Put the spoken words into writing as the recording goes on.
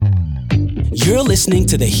You're listening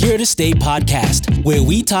to the Here to Stay podcast, where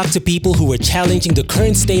we talk to people who are challenging the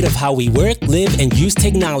current state of how we work, live, and use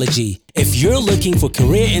technology. If you're looking for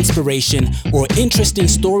career inspiration or interesting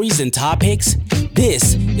stories and topics,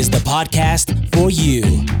 this is the podcast for you.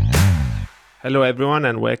 Hello, everyone,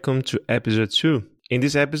 and welcome to episode 2. In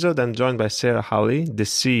this episode, I'm joined by Sarah Hawley, the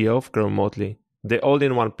CEO of Growmotely, the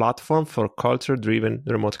all-in-one platform for culture-driven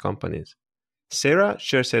remote companies. Sarah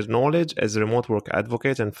shares her knowledge as a remote work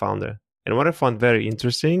advocate and founder. And what I found very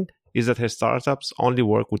interesting is that her startups only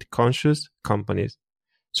work with conscious companies.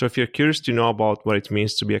 So if you're curious to know about what it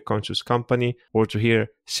means to be a conscious company or to hear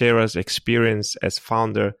Sarah's experience as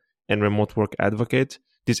founder and remote work advocate,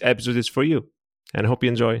 this episode is for you. And I hope you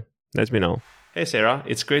enjoy. Let me know. Hey, Sarah,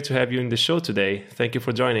 it's great to have you in the show today. Thank you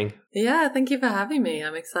for joining. Yeah, thank you for having me.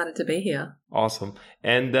 I'm excited to be here. Awesome.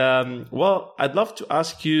 And I'd love to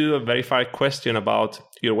ask you a verified question about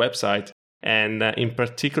your website and in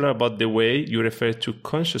particular about the way you refer to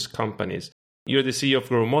conscious companies. You're the CEO of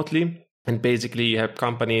Growmotely, and basically you help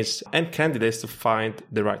companies and candidates to find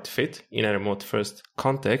the right fit in a remote first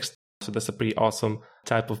context. So that's a pretty awesome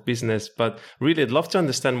type of business. But really, I'd love to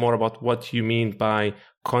understand more about what you mean by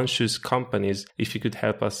conscious companies, if you could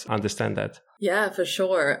help us understand that. Yeah, for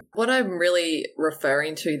sure. What I'm really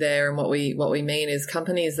referring to there and what we mean is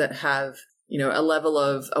companies that have, a level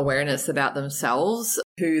of awareness about themselves,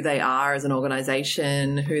 who they are as an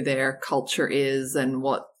organization, who their culture is, and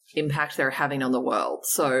what impact they're having on the world.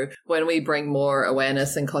 So when we bring more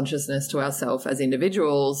awareness and consciousness to ourselves as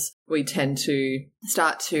individuals, we tend to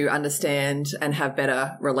start to understand and have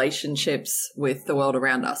better relationships with the world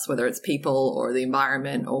around us, whether it's people or the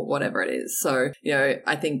environment or whatever it is. So,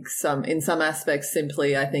 I think in some aspects,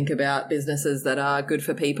 simply I think about businesses that are good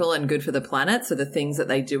for people and good for the planet. So the things that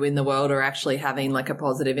they do in the world are actually having like a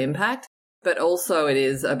positive impact. But also it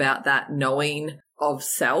is about that knowing of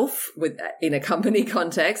self in a company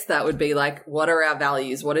context. That would be like, what are our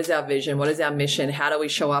values? What is our vision? What is our mission? How do we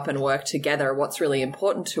show up and work together? What's really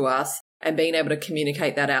important to us? And being able to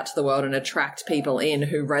communicate that out to the world and attract people in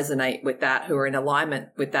who resonate with that, who are in alignment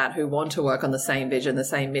with that, who want to work on the same vision, the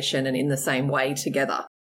same mission, and in the same way together.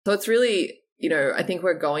 So it's really, I think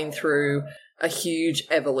we're going through a huge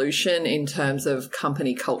evolution in terms of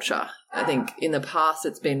company culture. I think in the past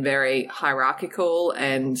it's been very hierarchical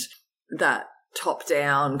and that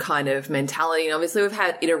top-down kind of mentality. And obviously we've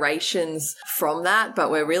had iterations from that, but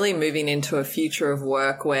we're really moving into a future of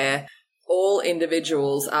work where all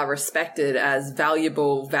individuals are respected as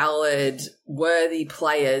valuable, valid, worthy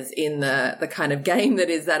players in the kind of game that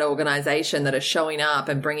is that organization, that are showing up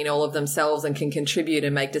and bringing all of themselves and can contribute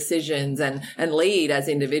and make decisions and lead as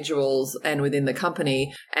individuals and within the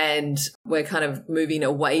company. And we're kind of moving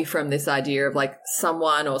away from this idea of like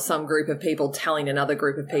someone or some group of people telling another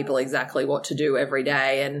group of people exactly what to do every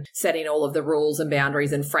day and setting all of the rules and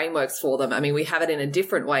boundaries and frameworks for them. I mean, we have it in a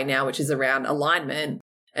different way now, which is around alignment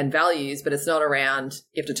and values, but it's not around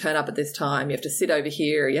you have to turn up at this time, you have to sit over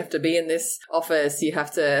here, you have to be in this office, you have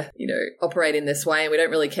to, operate in this way. And we don't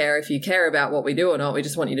really care if you care about what we do or not. We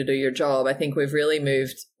just want you to do your job. I think we're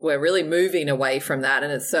really moving away from that.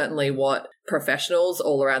 And it's certainly what professionals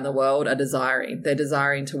all around the world are desiring. They're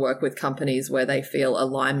desiring to work with companies where they feel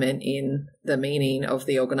alignment in the meaning of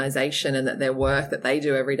the organization and that their work that they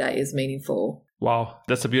do every day is meaningful. Wow,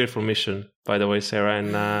 that's a beautiful mission, by the way, Sarah,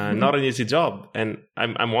 and not an easy job. And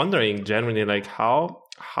I'm wondering generally, like how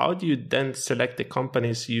do you then select the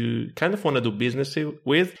companies you kind of want to do business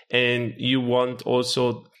with, and you want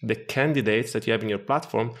also the candidates that you have in your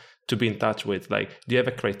platform to be in touch with? Like, do you have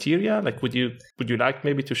a criteria? Like, would you like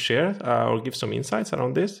maybe to share or give some insights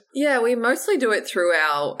around this? Yeah, we mostly do it through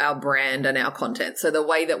our brand and our content. So the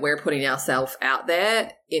way that we're putting ourselves out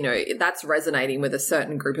there, that's resonating with a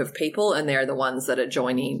certain group of people, and they're the ones that are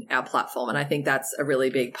joining our platform. And I think that's a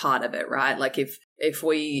really big part of it, right? Like if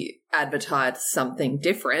we advertise something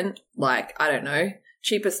different, like, I don't know,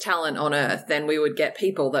 cheapest talent on earth, then we would get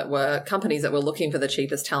companies that were looking for the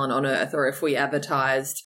cheapest talent on earth. Or if we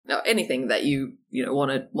advertised anything that you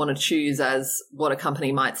want to choose as what a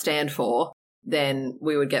company might stand for, then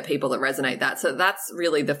we would get people that resonate that. So that's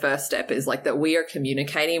really the first step, is like that we are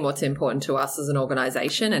communicating what's important to us as an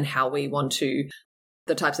organization and how we want to,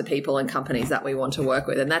 the types of people and companies that we want to work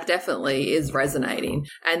with. And that definitely is resonating.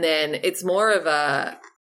 And then it's more of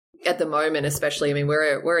at the moment especially, I mean,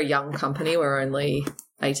 we're a young company. We're only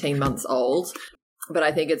 18 months old. But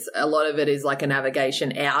I think a lot of it is like a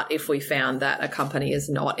navigation out if we found that a company is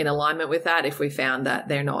not in alignment with that, if we found that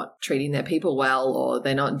they're not treating their people well or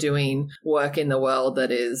they're not doing work in the world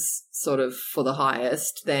that is sort of for the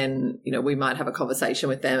highest, then, we might have a conversation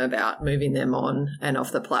with them about moving them on and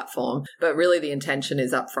off the platform. But really the intention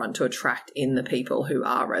is upfront to attract in the people who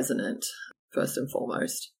are resonant first and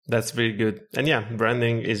foremost. That's very good. And yeah,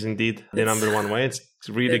 branding is indeed the number one way. It's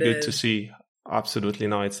really good to see. Absolutely.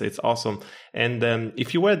 No, it's awesome. And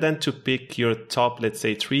if you were then to pick your top, let's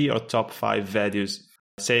say 3 or top 5 values,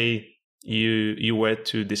 say you were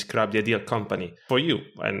to describe the ideal company for you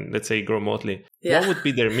and let's say Growmotely, what would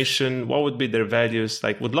be their mission? What would be their values?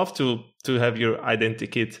 Like, would love to have your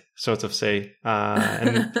identikit, sort of say.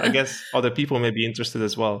 And I guess other people may be interested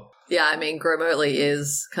as well. Yeah, I mean, Growmotely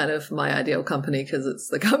is kind of my ideal company because it's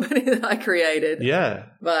the company that I created. Yeah.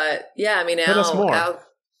 But yeah, I mean, tell us more.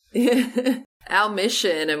 Our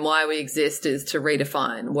mission and why we exist is to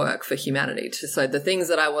redefine work for humanity. So the things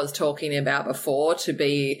that I was talking about before, to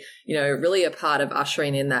be, really a part of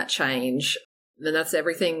ushering in that change. And that's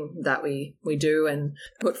everything that we do and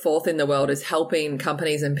put forth in the world, is helping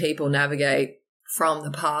companies and people navigate from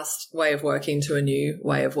the past way of working to a new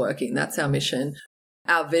way of working. That's our mission.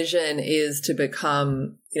 Our vision is to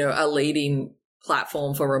become, a leading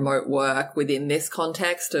platform for remote work within this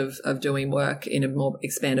context of doing work in a more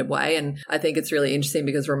expanded way. And I think it's really interesting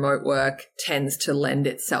because remote work tends to lend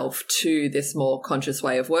itself to this more conscious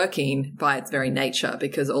way of working by its very nature,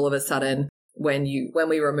 because all of a sudden when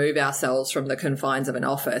we remove ourselves from the confines of an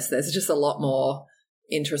office, there's just a lot more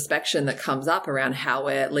introspection that comes up around how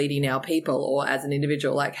we're leading our people, or as an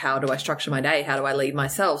individual, like how do I structure my day? How do I lead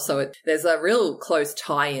myself? So there's a real close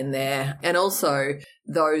tie in there. And also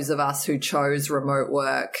those of us who chose remote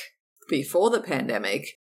work before the pandemic,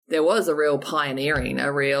 there was a real pioneering,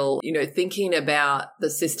 a real, thinking about the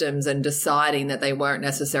systems and deciding that they weren't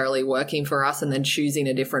necessarily working for us and then choosing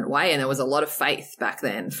a different way. And there was a lot of faith back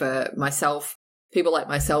then for myself, people like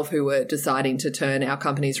myself who were deciding to turn our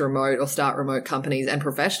companies remote or start remote companies, and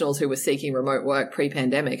professionals who were seeking remote work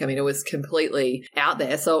pre-pandemic. I mean, it was completely out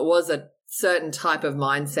there. So it was a certain type of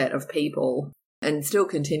mindset of people, and still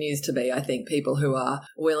continues to be, I think, people who are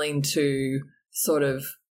willing to sort of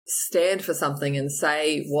stand for something and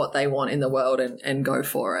say what they want in the world and go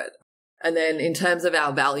for it. And then in terms of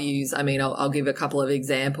our values, I mean, I'll give a couple of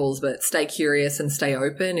examples, but stay curious and stay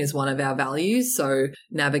open is one of our values. So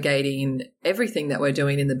navigating everything that we're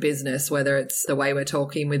doing in the business, whether it's the way we're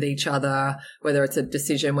talking with each other, whether it's a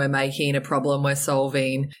decision we're making, a problem we're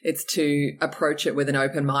solving, it's to approach it with an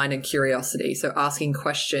open mind and curiosity. So asking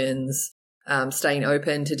questions, staying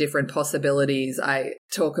open to different possibilities. I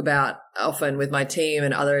talk about often with my team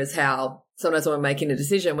and others how sometimes when we're making a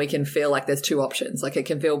decision, we can feel like there's 2 options. Like it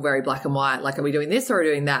can feel very black and white, like are we doing this or are we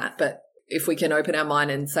doing that? But if we can open our mind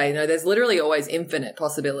and say, no, there's literally always infinite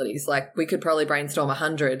possibilities. Like we could probably brainstorm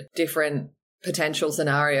 100 different potential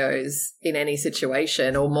scenarios in any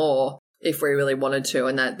situation or more if we really wanted to.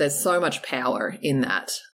 And that there's so much power in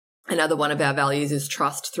that. Another one of our values is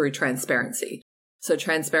trust through transparency. So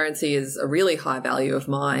transparency is a really high value of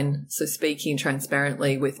mine. So speaking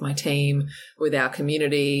transparently with my team, with our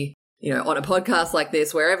community, on a podcast like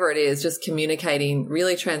this, wherever it is, just communicating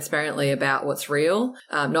really transparently about what's real,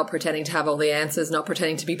 not pretending to have all the answers, not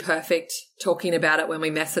pretending to be perfect, talking about it when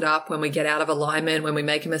we mess it up, when we get out of alignment, when we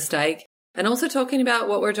make a mistake, and also talking about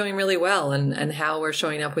what we're doing really well and how we're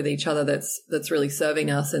showing up with each other that's really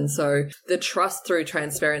serving us. And so the trust through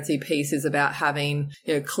transparency piece is about having,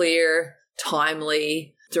 clear,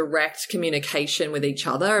 timely, direct communication with each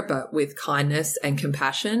other, but with kindness and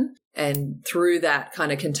compassion. And through that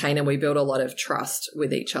kind of container, we build a lot of trust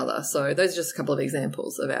with each other. So those are just a couple of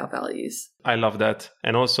examples of our values. I love that.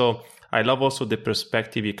 And also, I love also the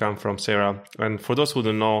perspective you come from, Sarah. And for those who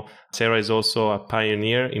don't know, Sarah is also a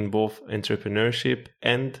pioneer in both entrepreneurship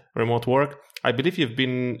and remote work. I believe you've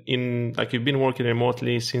been working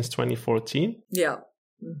remotely since 2014. Yeah.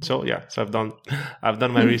 So I've done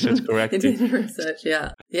my research correctly. You did your research,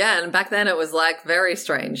 yeah. Yeah, and back then it was like very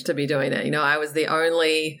strange to be doing it. I was the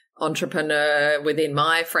only entrepreneur within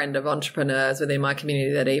my friend of entrepreneurs within my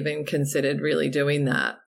community that even considered really doing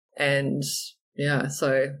that. And yeah,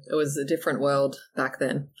 so it was a different world back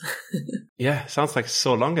then. Yeah, sounds like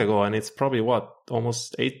so long ago, and it's probably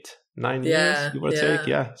almost 8-9 years, give or take.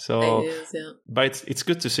 Yeah. So 8 years, yeah. But it's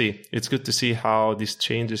good to see. It's good to see how these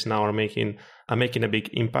changes now are making a big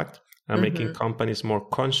impact, making companies more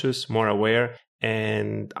conscious, more aware.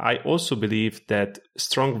 And I also believe that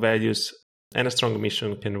strong values and a strong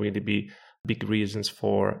mission can really be big reasons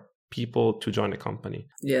for people to join a company.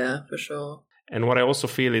 Yeah, for sure. And what I also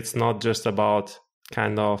feel, it's not just about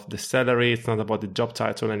kind of the salary. It's not about the job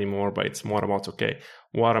title anymore, but it's more about, okay,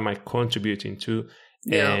 what am I contributing to?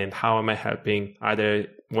 Yeah. And how am I helping, either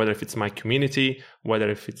whether if it's my community, whether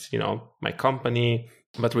if it's, my company,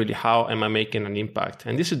 but really how am I making an impact?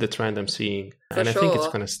 And this is the trend I'm seeing. And I think it's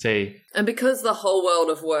going to stay. And because the whole world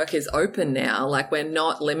of work is open now, like we're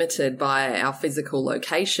not limited by our physical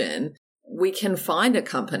location, we can find a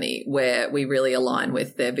company where we really align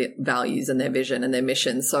with their values and their vision and their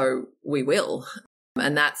mission. So we will.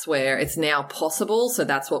 And that's where it's now possible. So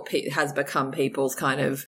that's what has become people's kind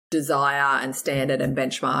of desire and standard and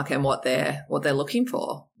benchmark and what they're looking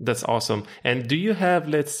for. That's awesome. And do you have,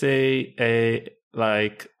 let's say, a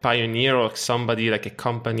pioneer or somebody like a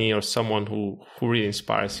company or someone who really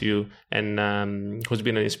inspires you and who's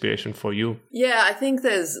been an inspiration for you? Yeah, I think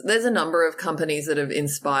there's a number of companies that have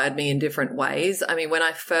inspired me in different ways. I mean, when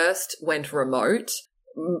I first went remote,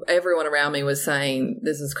 everyone around me was saying,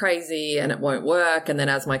 this is crazy and it won't work. And then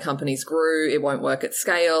as my companies grew, it won't work at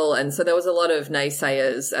scale. And so there was a lot of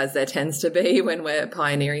naysayers, as there tends to be when we're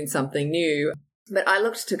pioneering something new. But I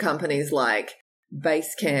looked to companies like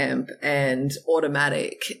Basecamp and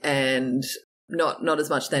Automatic and not as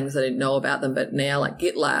much then because I didn't know about them, but now like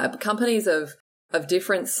GitLab, companies of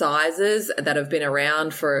different sizes that have been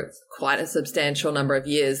around for quite a substantial number of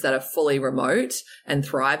years that are fully remote and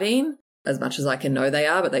thriving, as much as I can know they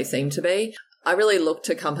are, but they seem to be. I really looked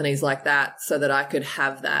to companies like that so that I could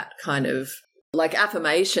have that kind of like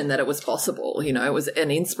affirmation that it was possible, it was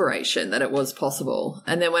an inspiration that it was possible.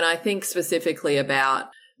 And then when I think specifically about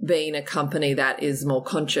being a company that is more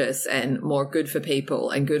conscious and more good for people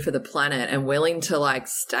and good for the planet and willing to like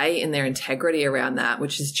stay in their integrity around that,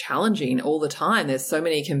 which is challenging all the time. There's so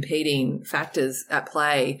many competing factors at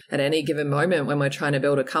play at any given moment when we're trying to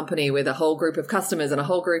build a company with a whole group of customers and a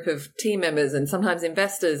whole group of team members and sometimes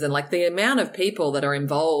investors, and like the amount of people that are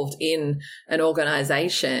involved in an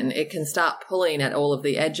organization, it can start pulling at all of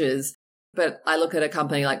the edges. But I look at a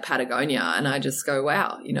company like Patagonia and I just go,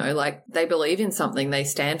 wow, like they believe in something, they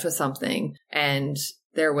stand for something, and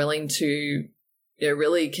they're willing to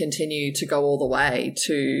really continue to go all the way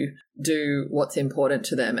to do what's important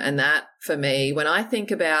to them. And that for me, when I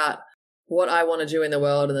think about what I want to do in the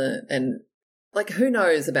world and like, who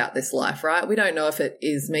knows about this life, right? We don't know if it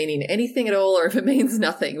is meaning anything at all or if it means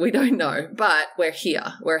nothing. We don't know, but we're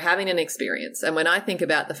here. We're having an experience. And when I think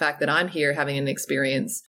about the fact that I'm here having an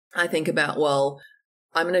experience, I think about, well,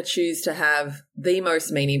 I'm going to choose to have the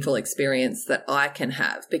most meaningful experience that I can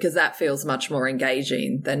have, because that feels much more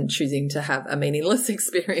engaging than choosing to have a meaningless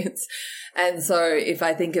experience. And so if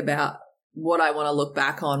I think about what I want to look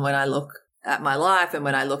back on when I look at my life and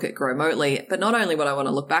when I look at Growmotely, but not only what I want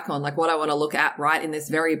to look back on, like what I want to look at right in this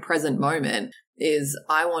very present moment is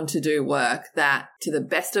I want to do work that, to the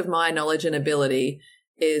best of my knowledge and ability,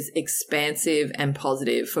 is expansive and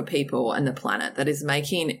positive for people and the planet, that is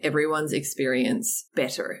making everyone's experience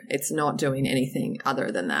better. It's not doing anything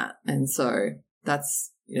other than that. And so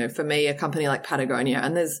that's, for me, a company like Patagonia,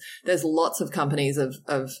 and there's lots of companies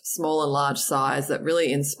of small and large size that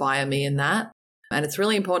really inspire me in that. And it's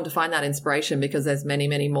really important to find that inspiration because there's many,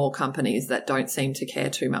 many more companies that don't seem to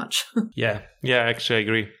care too much. Yeah, actually I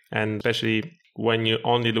agree. And especially when you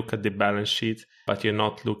only look at the balance sheet, but you're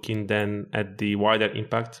not looking then at the wider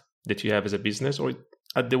impact that you have as a business, or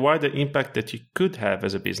at the wider impact that you could have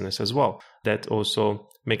as a business as well. That also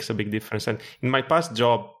makes a big difference. And in my past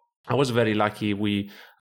job, I was very lucky. We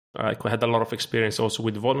had a lot of experience also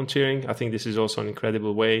with volunteering. I think this is also an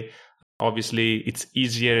incredible way. Obviously, it's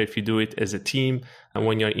easier if you do it as a team and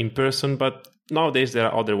when you're in person, but nowadays there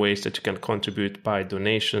are other ways that you can contribute by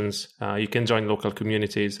donations. You can join local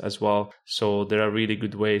communities as well. So there are really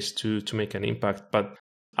good ways to make an impact. But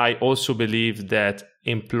I also believe that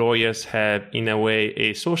employers have, in a way,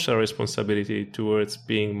 a social responsibility towards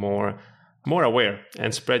being more aware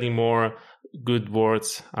and spreading more good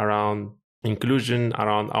words around inclusion,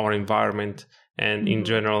 around our environment, and in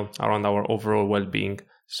general, around our overall well-being.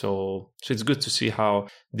 So it's good to see how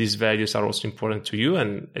these values are also important to you.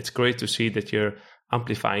 And it's great to see that you're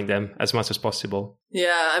amplifying them as much as possible.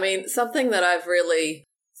 Yeah, I mean, something that I've really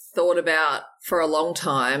thought about for a long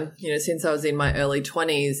time, since I was in my early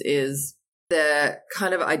 20s, is the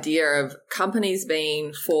kind of idea of companies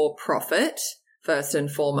being for profit, first and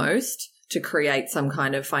foremost, to create some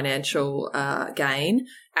kind of financial gain,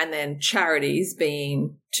 and then charities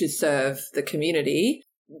being to serve the community.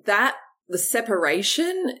 That the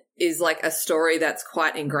separation is like a story that's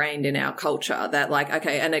quite ingrained in our culture, that like,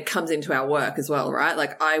 okay, and it comes into our work as well, right?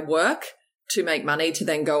 Like I work to make money to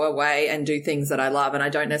then go away and do things that I love, and I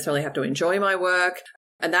don't necessarily have to enjoy my work.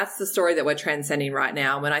 And that's the story that we're transcending right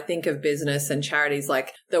now. When I think of business and charities,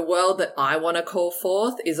 like the world that I want to call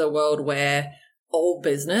forth is a world where all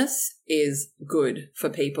business is good for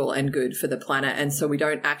people and good for the planet. And so we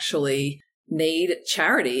don't actually need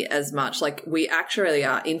charity as much. Like we actually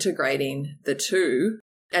are integrating the two.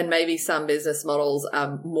 And maybe some business models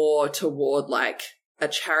are more toward like a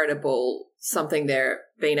charitable something they're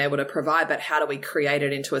being able to provide, but how do we create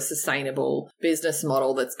it into a sustainable business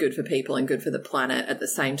model that's good for people and good for the planet at the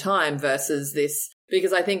same time versus this?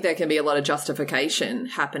 Because I think there can be a lot of justification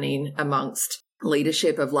happening amongst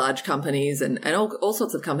leadership of large companies and all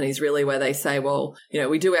sorts of companies really, where they say, well, you know,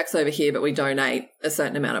 we do X over here, but we donate a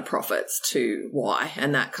certain amount of profits to Y.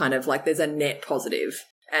 And that kind of like there's a net positive.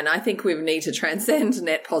 And I think we need to transcend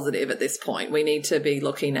net positive at this point. We need to be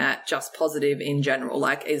looking at just positive in general.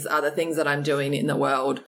 Like, are the things that I'm doing in the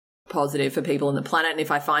world positive for people on the planet? And if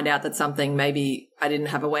I find out that something maybe I didn't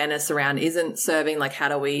have awareness around isn't serving, like how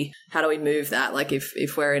do we move that? Like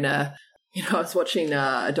if we're in a, you know, I was watching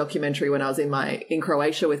a documentary when I was in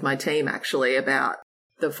Croatia with my team actually about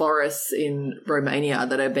the forests in Romania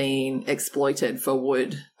that are being exploited for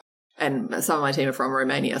wood. And some of my team are from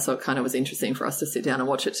Romania, so it kind of was interesting for us to sit down and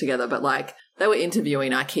watch it together. But like they were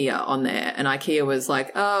interviewing IKEA on there, and IKEA was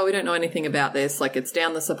like, oh, we don't know anything about this. Like it's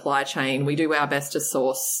down the supply chain. We do our best to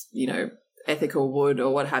source, you know, ethical wood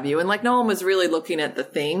or what have you. And like no one was really looking at the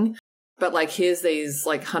thing. But like here's these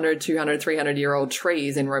like 100, 200, 300-year-old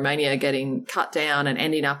trees in Romania getting cut down and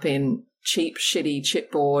ending up in cheap, shitty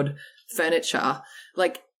chipboard furniture.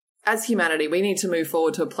 Like as humanity, we need to move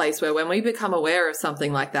forward to a place where when we become aware of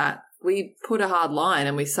something like that, we put a hard line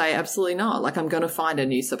and we say, absolutely not. Like, I'm going to find a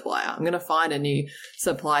new supplier. I'm going to find a new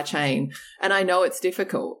supply chain. And I know it's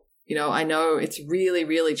difficult. You know, I know it's really,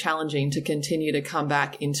 really challenging to continue to come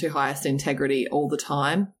back into highest integrity all the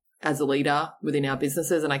time as a leader within our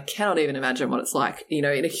businesses. And I cannot even imagine what it's like, you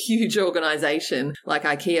know, in a huge organization like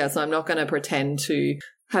IKEA. So I'm not going to pretend to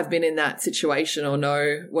have been in that situation or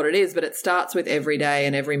know what it is, but it starts with every day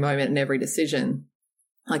and every moment and every decision.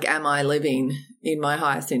 Like, am I living in my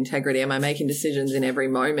highest integrity? Am I making decisions in every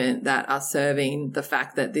moment that are serving the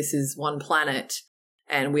fact that this is one planet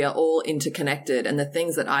and we are all interconnected, and the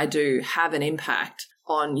things that I do have an impact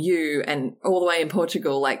on you and all the way in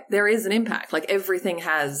Portugal? Like, there is an impact. Like,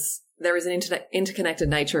 there is an interconnected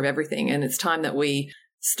nature of everything. And it's time that we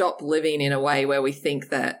stop living in a way where we think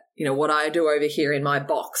that, you know, what I do over here in my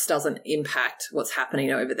box doesn't impact what's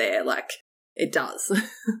happening over there. Like, it does.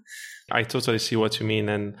 I totally see what you mean.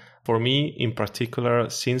 And for me in particular,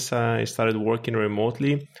 since I started working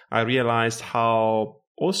remotely, I realized how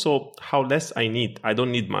less I need. I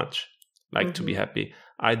don't need much, to be happy.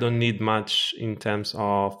 I don't need much in terms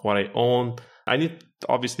of what I own. I need,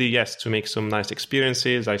 obviously, yes, to make some nice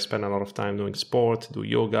experiences. I spend a lot of time doing sport, do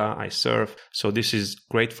yoga, I surf. So this is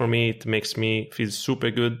great for me. It makes me feel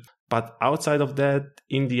super good. But outside of that,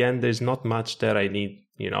 in the end, there's not much that I need,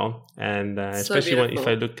 you know, and especially if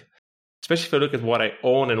I look at what I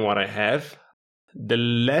own and what I have, the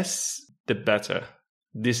less, the better.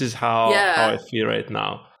 This is how I feel right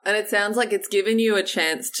now. And it sounds like it's given you a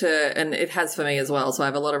chance to, and it has for me as well, so I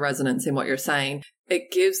have a lot of resonance in what you're saying.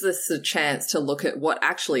 It gives us a chance to look at what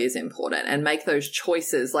actually is important and make those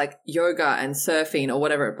choices, like yoga and surfing or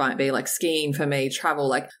whatever it might be, like skiing for me, travel.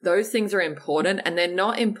 Like those things are important, and they're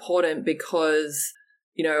not important because,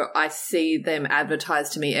 you know, I see them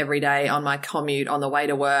advertised to me every day on my commute on the way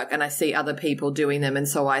to work, and I see other people doing them, and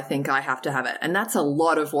so I think I have to have it. And that's a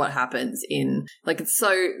lot of what happens in, like, it's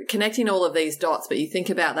so connecting all of these dots, but you think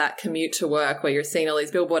about that commute to work where you're seeing all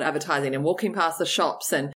these billboard advertising and walking past the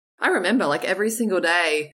shops. And I remember, like, every single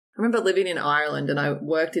day, I remember living in Ireland and I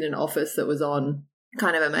worked in an office that was on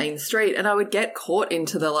kind of a main street, and I would get caught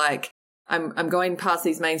into the, like, I'm going past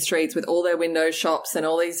these main streets with all their window shops and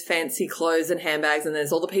all these fancy clothes and handbags, and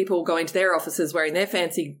there's all the people going to their offices wearing their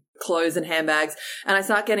fancy clothes and handbags, and I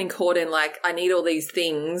start getting caught in, like, I need all these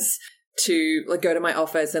things to, like, go to my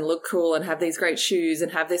office and look cool and have these great shoes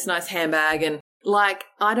and have this nice handbag, and, like,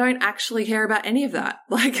 I don't actually care about any of that.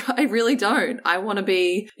 Like, I really don't. I want to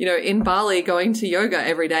be, you know, in Bali going to yoga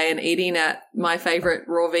every day and eating at my favorite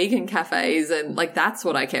raw vegan cafes. And, like, that's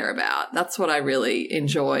what I care about. That's what I really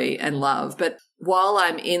enjoy and love. But while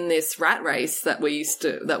I'm in this rat race that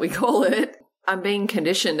we call it, I'm being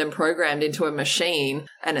conditioned and programmed into a machine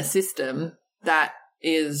and a system that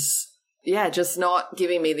is, just not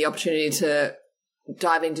giving me the opportunity to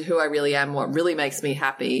dive into who I really am, what really makes me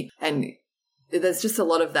happy. And there's just a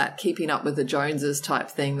lot of that keeping up with the Joneses type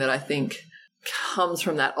thing that I think comes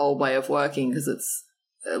from that old way of working, because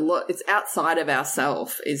it's outside of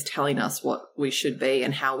ourselves is telling us what we should be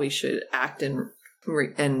and how we should act and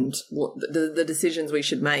and the decisions we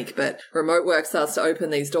should make. But remote work starts to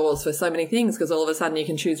open these doors for so many things, because all of a sudden you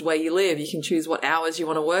can choose where you live. You can choose what hours you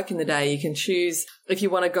want to work in the day. You can choose if you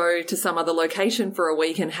want to go to some other location for a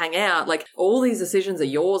week and hang out. Like, all these decisions are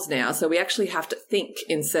yours now. So we actually have to think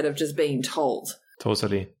instead of just being told.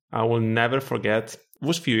 Totally. I will never forget. It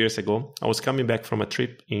was a few years ago. I was coming back from a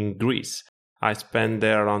trip in Greece. I spent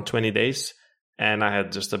there around 20 days. And I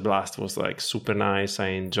had just a blast. It was like super nice. I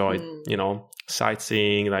enjoyed,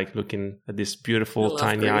 sightseeing, like looking at these beautiful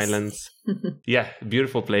tiny Greece. Islands. Yeah,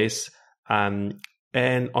 beautiful place. And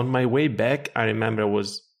on my way back, I remember I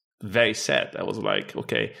was very sad. I was like,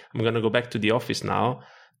 okay, I'm going to go back to the office now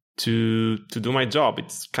to do my job.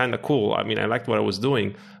 It's kind of cool. I mean, I liked what I was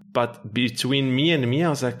doing. But between me, I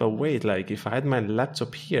was like, but wait, like if I had my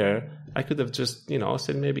laptop here, I could have just,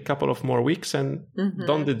 said maybe a couple of more weeks and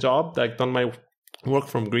done the job, like done my work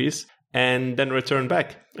from Greece and then return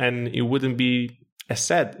back. And it wouldn't be as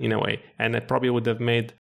sad in a way. And I probably would have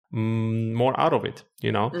made more out of it,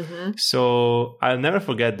 So I'll never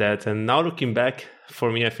forget that. And now looking back,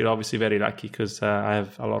 for me, I feel obviously very lucky because I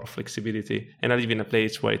have a lot of flexibility and I live in a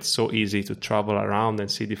place where it's so easy to travel around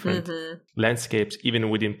and see different landscapes, even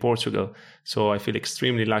within Portugal. So I feel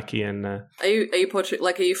extremely lucky. And are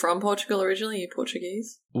you from Portugal originally? Are you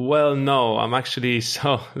Portuguese? Well, no, I'm actually,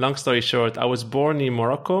 so long story short, I was born in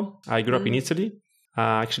Morocco. I grew up in Italy.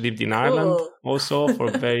 I actually lived in Ireland also for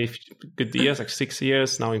very good years, like 6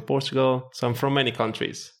 years, now in Portugal. So I'm from many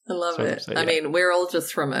countries. I love it. I mean, we're all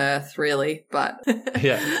just from Earth, really, but...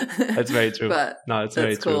 Yeah, that's very true. But no, it's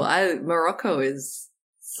very cool. true. Morocco is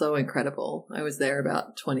so incredible. I was there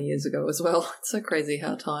about 20 years ago as well. It's so crazy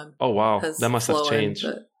how time that must have changed.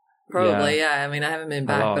 Probably, yeah. I mean, I haven't been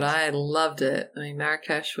back, but I loved it. I mean,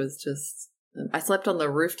 Marrakesh was just... I slept on the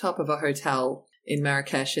rooftop of a hotel in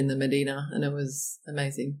Marrakesh in the Medina, and it was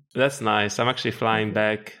amazing. That's nice. I'm actually flying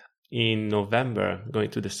back in November, going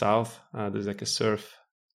to the south. There's like a surf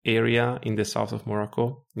area in the south of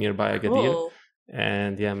Morocco, nearby Agadir. Cool.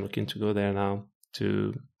 And yeah, I'm looking to go there now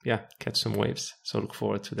to catch some waves. So look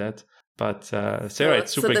forward to that. But Sarah,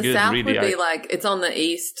 it's super good. So the south really, would be like, it's on the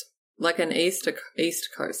east, like an east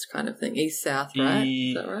coast kind of thing, east-south, right?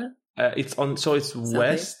 Is that right? It's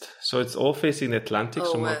west, so it's all facing the Atlantic.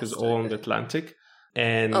 So Morocco is all on the Atlantic.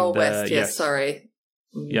 And west, yes, sorry.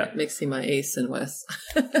 Yeah. Mixing my east and west.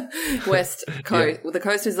 West coast. The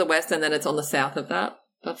coast is the west, and then it's on the south of that.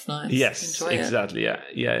 That's nice. Yes, enjoy exactly. It.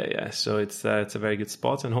 Yeah. So it's a very good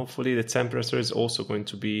spot, and hopefully the temperature is also going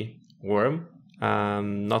to be warm.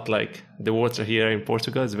 Not like the water here in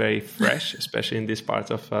Portugal is very fresh, especially in this part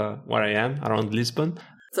of where I am, around Lisbon.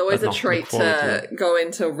 It's always a treat to go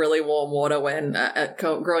into really warm water when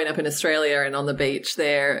growing up in Australia and on the beach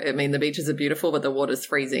there. I mean, the beaches are beautiful, but the water's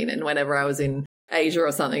freezing. And whenever I was in Asia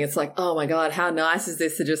or something, it's like, oh my God, how nice is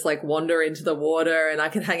this to just like wander into the water and I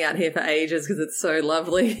can hang out here for ages because it's so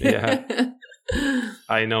lovely. Yeah.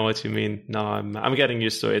 I know what you mean. No, I'm getting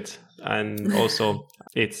used to it. And also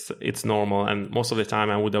it's normal. And most of the time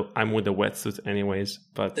I'm with a wetsuit anyways,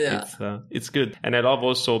 but it's good. And I love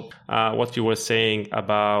also what you were saying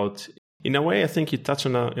about, in a way, I think you touched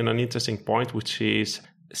on an interesting point, which is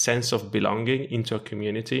sense of belonging into a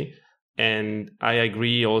community. And I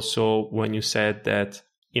agree also when you said that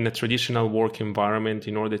in a traditional work environment,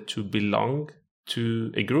 in order to belong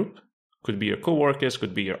to a group, could be your coworkers,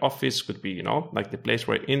 could be your office, could be, like the place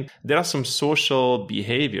we're in. There are some social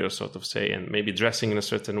behaviors, so to say, and maybe dressing in a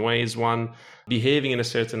certain way is one, behaving in a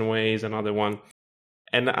certain way is another one.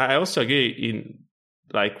 And I also agree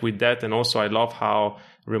with that. And also I love how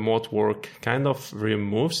remote work kind of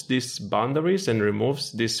removes these boundaries and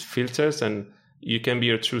removes these filters, and you can be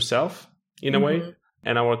your true self in a way.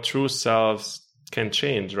 And our true selves can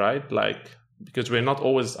change, right? Like, because we're not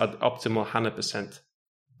always at optimal 100%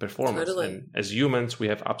 performance. Totally. And as humans, we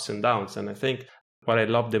have ups and downs. And I think what I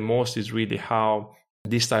love the most is really how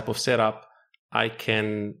this type of setup, I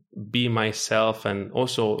can be myself and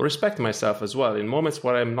also respect myself as well. In moments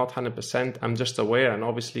where I'm not 100%, I'm just aware. And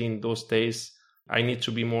obviously in those days, I need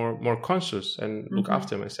to be more conscious and look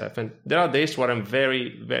after myself. And there are days where I'm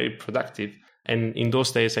very, very productive. And in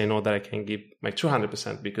those days, I know that I can give my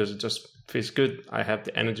 200% because it just feels good. I have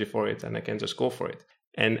the energy for it and I can just go for it.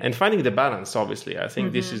 And finding the balance, obviously, I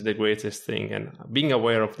think this is the greatest thing. And being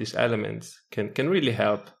aware of these elements can really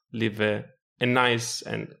help live a nice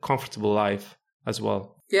and comfortable life as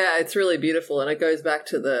well. Yeah, it's really beautiful. And it goes back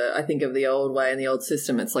to I think of the old way and the old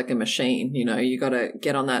system. It's like a machine, you got to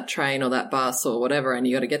get on that train or that bus or whatever, and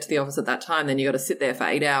you got to get to the office at that time. Then you got to sit there for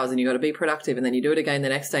 8 hours and you got to be productive. And then you do it again the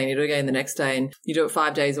next day and you do it again the next day. And you do it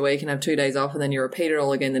 5 days a week and have 2 days off. And then you repeat it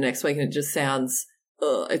all again the next week. And it just sounds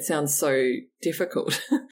it sounds so difficult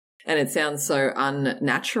and it sounds so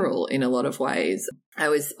unnatural in a lot of ways. I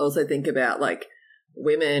always also think about like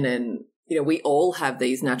women and, you know, we all have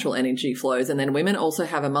these natural energy flows, and then women also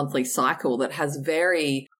have a monthly cycle that has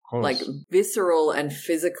very like visceral and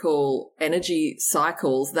physical energy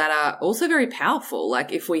cycles that are also very powerful.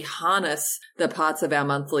 Like if we harness the parts of our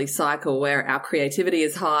monthly cycle where our creativity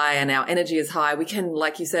is high and our energy is high, we can,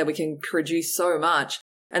 like you said, we can produce so much.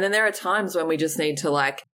 And then there are times when we just need to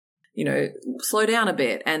like, you know, slow down a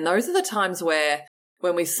bit. And those are the times where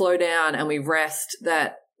when we slow down and we rest,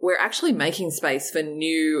 that we're actually making space for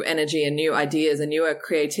new energy and new ideas and newer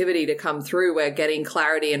creativity to come through. We're getting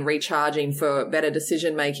clarity and recharging for better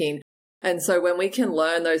decision making. And so when we can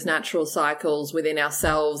learn those natural cycles within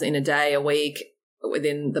ourselves in a day, a week,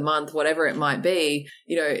 within the month, whatever it might be,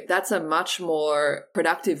 you know, that's a much more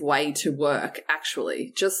productive way to work,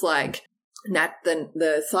 actually. Just like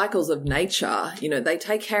the cycles of nature, you know, they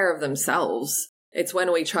take care of themselves. It's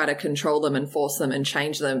when we try to control them and force them and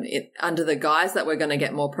change them under the guise that we're going to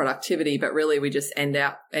get more productivity, but really we just end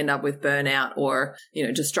up with burnout or, you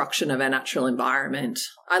know, destruction of our natural environment.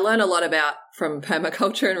 I learned a lot from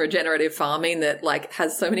permaculture and regenerative farming that like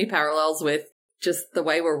has so many parallels with just the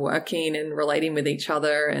way we're working and relating with each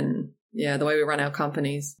other and, yeah, the way we run our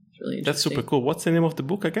companies. Really, that's super cool. What's the name of the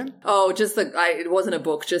book again? Oh, it wasn't a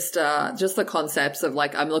book, just the concepts of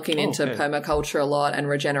like, I'm looking into permaculture a lot and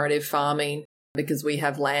regenerative farming. Because we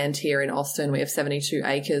have land here in Austin, we have 72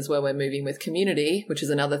 acres where we're moving with community, which is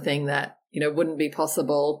another thing that, you know, wouldn't be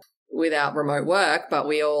possible without remote work, but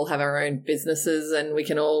we all have our own businesses and we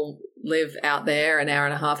can all live out there an hour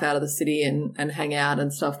and a half out of the city and hang out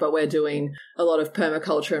and stuff. But we're doing a lot of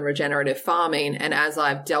permaculture and regenerative farming. And as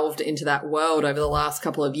I've delved into that world over the last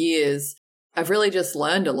couple of years, I've really just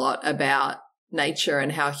learned a lot about nature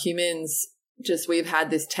and how humans we've had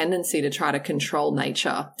this tendency to try to control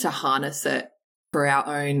nature, to harness it for our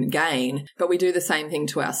own gain, but we do the same thing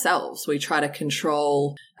to ourselves. We try to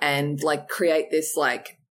control and like create this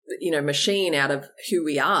like, you know, machine out of who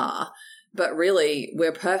we are, but really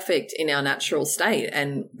we're perfect in our natural state.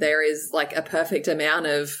 And there is like a perfect amount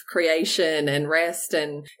of creation and rest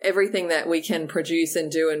and everything that we can produce and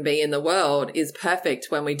do and be in the world is perfect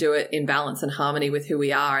when we do it in balance and harmony with who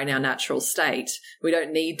we are in our natural state. We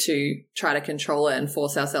don't need to try to control it and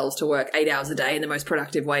force ourselves to work 8 hours a day in the most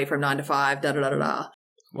productive way from 9 to 5, da-da-da-da-da.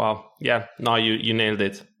 Wow. Yeah. No, you nailed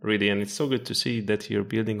it, really. And it's so good to see that you're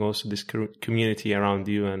building also this community around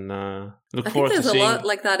you and look forward to seeing. I think there's a lot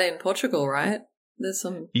like that in Portugal, right? There's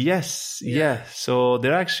some. Yes. Yeah. So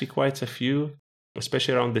there are actually quite a few,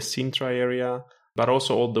 especially around the Sintra area, but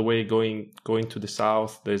also all the way going to the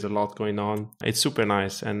south. There's a lot going on. It's super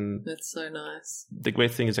nice. And that's so nice. The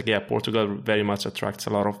great thing is like, yeah, Portugal very much attracts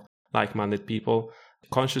a lot of like-minded people,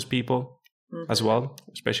 conscious people. Mm-hmm. As well,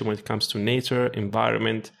 especially when it comes to nature,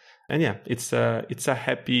 environment. And yeah, it's a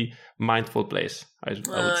happy, mindful place, I would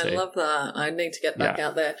say. I love that. I need to get back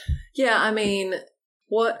out there. Yeah, I mean,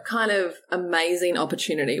 what kind of amazing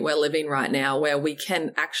opportunity we're living right now where we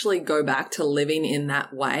can actually go back to living in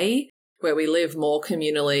that way, where we live more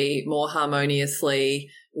communally, more harmoniously,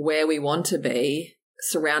 where we want to be,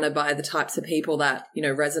 surrounded by the types of people that, you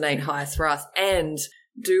know, resonate highest for us and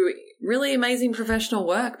do really amazing professional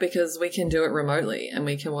work because we can do it remotely and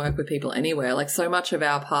we can work with people anywhere. Like so much of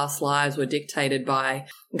our past lives were dictated by,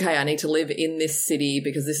 okay, I need to live in this city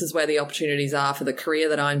because this is where the opportunities are for the career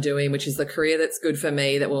that I'm doing, which is the career that's good for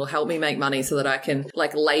me, that will help me make money so that I can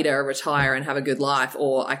like later retire and have a good life,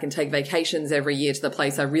 or I can take vacations every year to the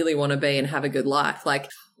place I really want to be and have a good life. Like,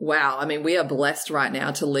 wow. I mean, we are blessed right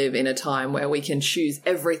now to live in a time where we can choose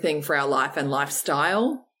everything for our life and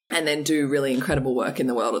lifestyle and then do really incredible work in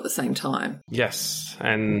the world at the same time. Yes.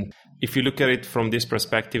 And if you look at it from this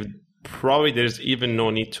perspective, probably there's even no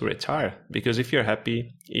need to retire, because if you're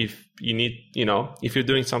happy, if you need, you know, if you're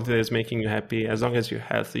doing something that's making you happy, as long as you're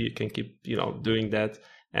healthy, you can keep, you know, doing that.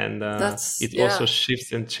 And it also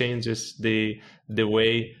shifts and changes the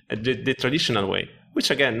way, the traditional way,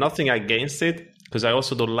 which again, nothing against it, because I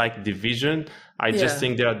also don't like division. I just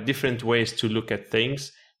think there are different ways to look at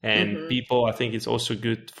things. And people, I think it's also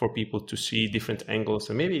good for people to see different angles,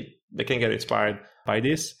 and maybe they can get inspired by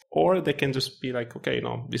this, or they can just be like, okay,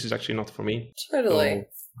 no, this is actually not for me. Totally.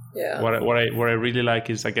 So what I really like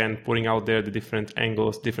is, again, putting out there the different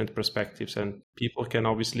angles, different perspectives, and people can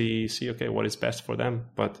obviously see, okay, what is best for them.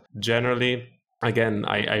 But generally, again,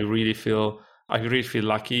 I really feel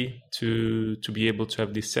lucky to be able to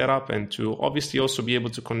have this setup and to obviously also be able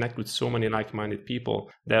to connect with so many like-minded people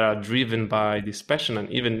that are driven by this passion. And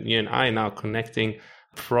even you and I now connecting,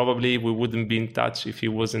 probably we wouldn't be in touch if it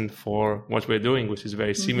wasn't for what we're doing, which is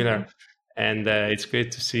very similar. And it's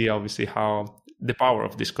great to see, obviously, how the power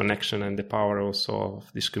of this connection and the power also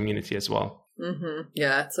of this community as well. Mm-hmm.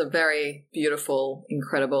 Yeah, it's a very beautiful,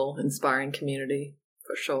 incredible, inspiring community,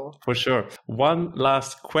 for sure. For sure. One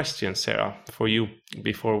last question, Sarah, for you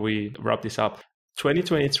before we wrap this up.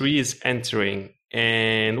 2023 is entering,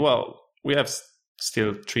 and well, we have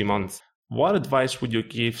still 3 months. What advice would you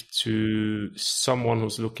give to someone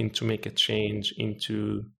who's looking to make a change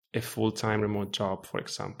into a full-time remote job, for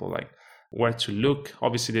example? Like where to look?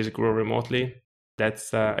 Obviously, there's Grow Remotely.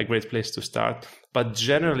 That's a great place to start. But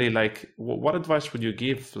generally, like what advice would you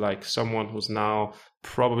give like someone who's now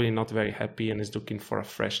probably not very happy and is looking for a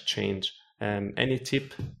fresh change? Any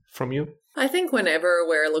tip from you? I think whenever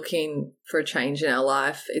we're looking for a change in our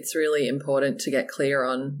life, it's really important to get clear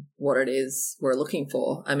on what it is we're looking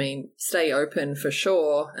for. I mean, stay open for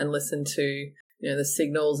sure and listen to, the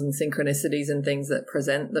signals and synchronicities and things that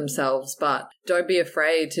present themselves, but don't be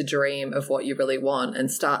afraid to dream of what you really want and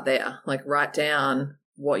start there. Like write down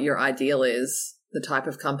what your ideal is, the type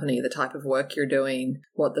of company, the type of work you're doing,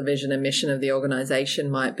 what the vision and mission of the organization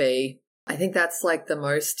might be. I think that's like the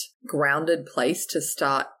most grounded place to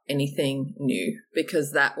start anything new,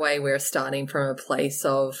 because that way we're starting from a place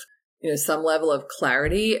of, some level of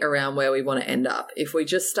clarity around where we want to end up. If we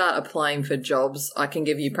just start applying for jobs, I can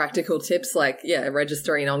give you practical tips like,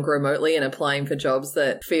 registering on Growmotely and applying for jobs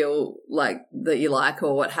that feel like that you like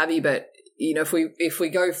or what have you. But, if we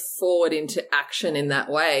go forward into action in that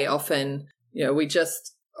way, often, we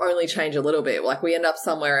just only change a little bit. Like we end up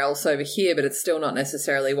somewhere else over here, but it's still not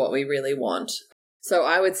necessarily what we really want. So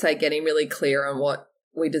I would say getting really clear on what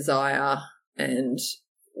we desire and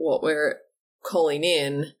what we're calling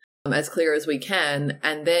in as clear as we can,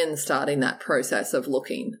 and then starting that process of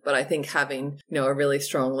looking. But I think having, a really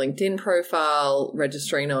strong LinkedIn profile,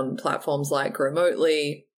 registering on platforms like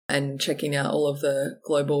Growmotely and checking out all of the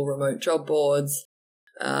global remote job boards.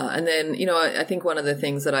 And then, I think one of the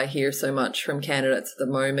things that I hear so much from candidates at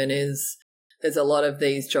the moment is there's a lot of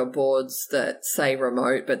these job boards that say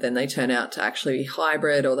remote, but then they turn out to actually be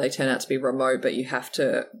hybrid, or they turn out to be remote, but you have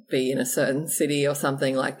to be in a certain city or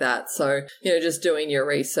something like that. So, just doing your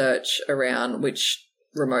research around which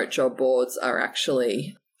remote job boards are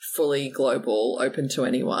actually fully global, open to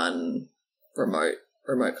anyone, remote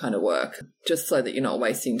kind of work, just so that you're not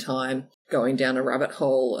wasting time going down a rabbit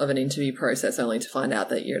hole of an interview process only to find out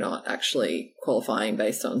that you're not actually qualifying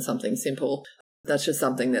based on something simple. That's just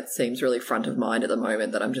something that seems really front of mind at the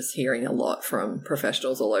moment that I'm just hearing a lot from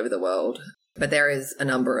professionals all over the world. But there is a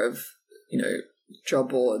number of, job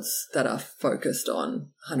boards that are focused on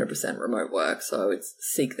 100% remote work. So it's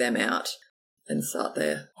seek them out and start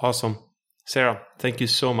there. Awesome. Sarah, thank you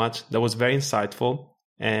so much. That was very insightful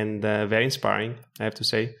and very inspiring, I have to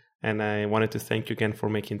say. And I wanted to thank you again for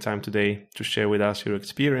making time today to share with us your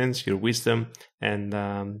experience, your wisdom. And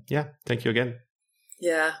thank you again.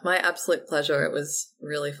 Yeah, my absolute pleasure. It was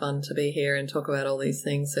really fun to be here and talk about all these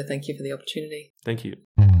things. So thank you for the opportunity. Thank you.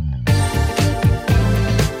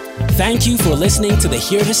 Thank you for listening to the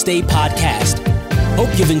Here to Stay podcast.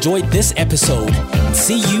 Hope you've enjoyed this episode and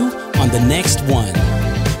see you on the next one.